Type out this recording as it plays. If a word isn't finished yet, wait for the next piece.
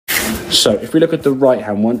So if we look at the right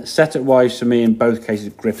hand one, setup wise for me in both cases,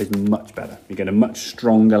 grip is much better. You get a much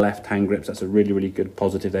stronger left hand grip. So that's a really, really good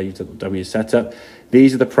positive there. You've done with your setup.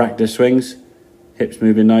 These are the practice swings. Hips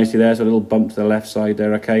moving nicely there. So a little bump to the left side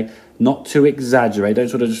there, okay? Not to exaggerate. Don't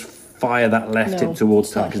sort of just fire that left hip towards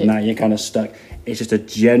target because now you're kind of stuck. It's just a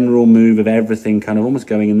general move of everything kind of almost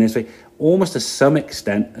going in this way. Almost to some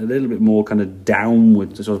extent, a little bit more kind of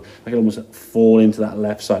downwards, to sort of like almost fall into that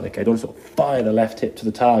left side. Okay, don't sort of fire the left hip to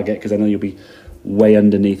the target because I know you'll be way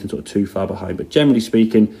underneath and sort of too far behind. But generally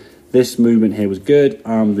speaking, this movement here was good.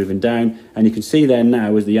 Arm moving down, and you can see there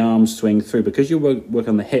now as the arms swing through, because you work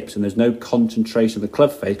on the hips and there's no concentration of the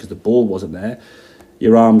club face because the ball wasn't there.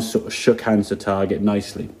 Your arms sort of shook hands to target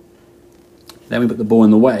nicely. Then we put the ball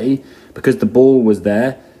in the way because the ball was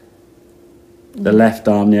there. The left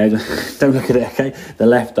arm, yeah, don't look at it, okay? The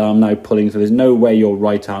left arm now pulling through. There's no way your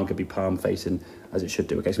right arm could be palm facing as it should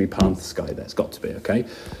do, okay? It's going to be palm to the sky there. It's got to be, okay?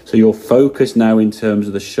 So your focus now in terms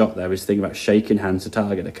of the shot there is thinking about shaking hands to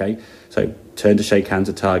target, okay? So turn to shake hands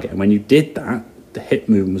to target. And when you did that, the hip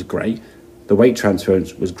movement was great. The weight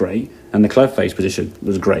transference was great, and the club face position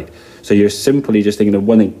was great. So you're simply just thinking of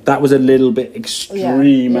one thing. That was a little bit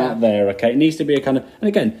extreme out there, okay? It needs to be a kind of, and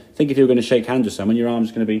again, think if you were going to shake hands with someone, your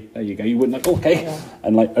arm's going to be, there you go. You wouldn't like, okay,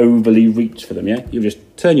 and like overly reach for them, yeah? You just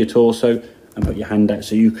turn your torso and put your hand out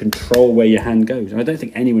so you control where your hand goes. And I don't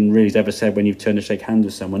think anyone really has ever said when you've turned to shake hands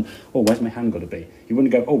with someone, oh, where's my hand got to be? You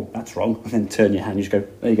wouldn't go, oh, that's wrong, and then turn your hand. You just go,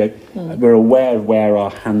 there you go. We're aware of where our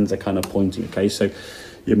hands are kind of pointing, okay? So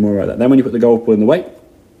you're more like that. Then when you put the golf ball in the weight,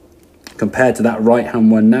 compared to that right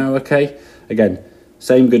hand one now, okay? Again,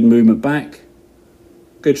 same good movement back,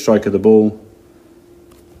 good strike of the ball.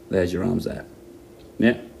 There's your arms there.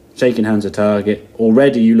 Yeah, shaking hands at target.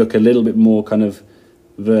 Already you look a little bit more kind of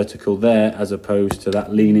vertical there as opposed to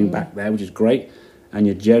that leaning back there, which is great. And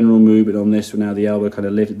your general movement on this one now, the elbow kind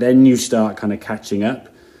of lifted. Then you start kind of catching up.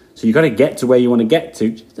 So you've got to get to where you want to get to,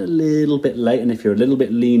 just a little bit late. And if you're a little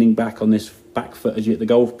bit leaning back on this back foot as you hit the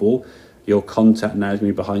golf ball, your contact now is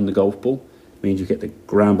going to be behind the golf ball. It means you get the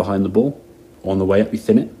ground behind the ball. On the way up, you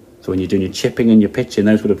thin it. So when you're doing your chipping and your pitching,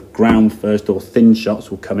 those sort of ground first or thin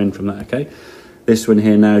shots will come in from that, okay? This one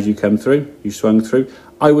here now, as you come through, you swung through.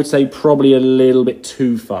 I would say probably a little bit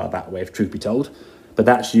too far that way, if truth be told. But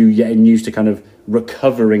that's you getting used to kind of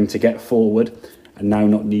recovering to get forward and now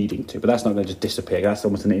not needing to. But that's not going to just disappear. That's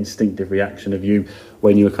almost an instinctive reaction of you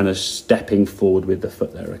when you were kind of stepping forward with the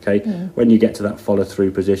foot there, okay? When you get to that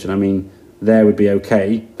follow-through position, I mean, there would be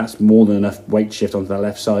okay. That's more than enough weight shift onto the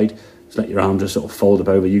left side. Just let your arm just sort of fold up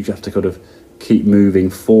over. You have to kind of keep moving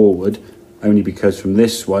forward, only because from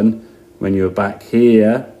this one, when you're back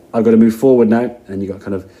here, I've got to move forward now, and you got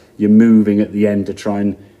kind of, you're moving at the end to try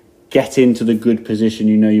and get into the good position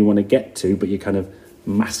you know you want to get to, but you're kind of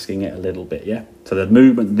masking it a little bit, yeah? So the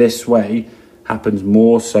movement this way happens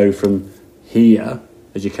more so from here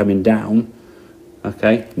as you're coming down,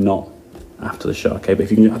 okay? Not after the shot, okay? But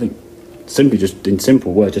if you can, I think, simply just in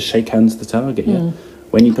simple words, just shake hands to the target, yeah?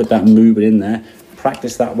 When you put that movement in there,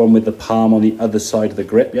 practice that one with the palm on the other side of the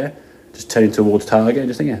grip, yeah? Just turning towards target and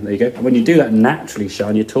just think, yeah, there you go. And when you do that naturally,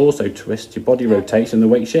 Sean, your torso twists, your body rotates and the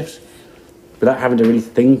weight shifts without having to really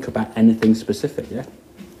think about anything specific, yeah?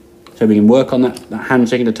 So we can work on that hand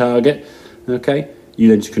shaking the target, okay? You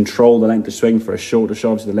then just control the length of swing for a shorter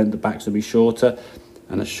shot, so the length of backs would be shorter,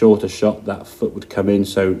 and a shorter shot, that foot would come in,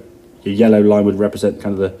 so your yellow line would represent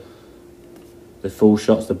kind of the full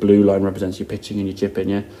shots, the blue line represents your pitching and your chipping,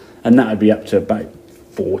 yeah? And that would be up to about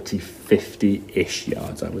 40, 50-ish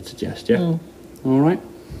yards, I would suggest, yeah? All right.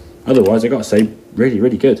 Otherwise, I've got to say, really,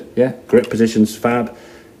 really good, yeah? Grip positions, fab.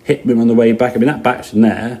 Hip movement on the way back. I mean, that back's in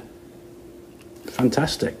there,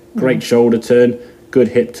 fantastic. Great shoulder turn, good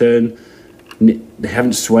hip turn. They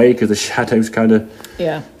haven't swayed because the shadow's kind of...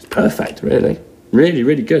 Yeah. It's perfect, really. Really,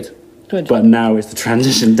 really good. Good. But now it's the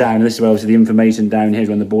transition down. And this is where obviously the information down here is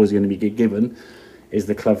when the ball is going to be given. Is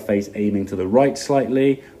the club face aiming to the right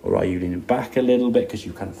slightly, or are you leaning back a little bit because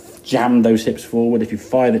you kind of jam those hips forward? If you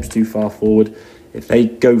fire the hips too far forward, if they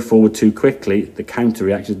go forward too quickly, the counter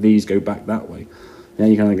reaction, these go back that way. Then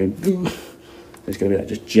you kind of go, there's going to be that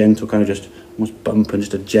just gentle kind of just almost bump and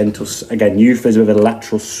just a gentle, again, euphemism with a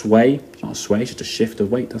lateral sway. It's not a sway, it's just a shift of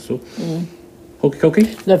weight, that's all. Hokey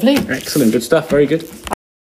cokey. Lovely. Excellent, good stuff, very good.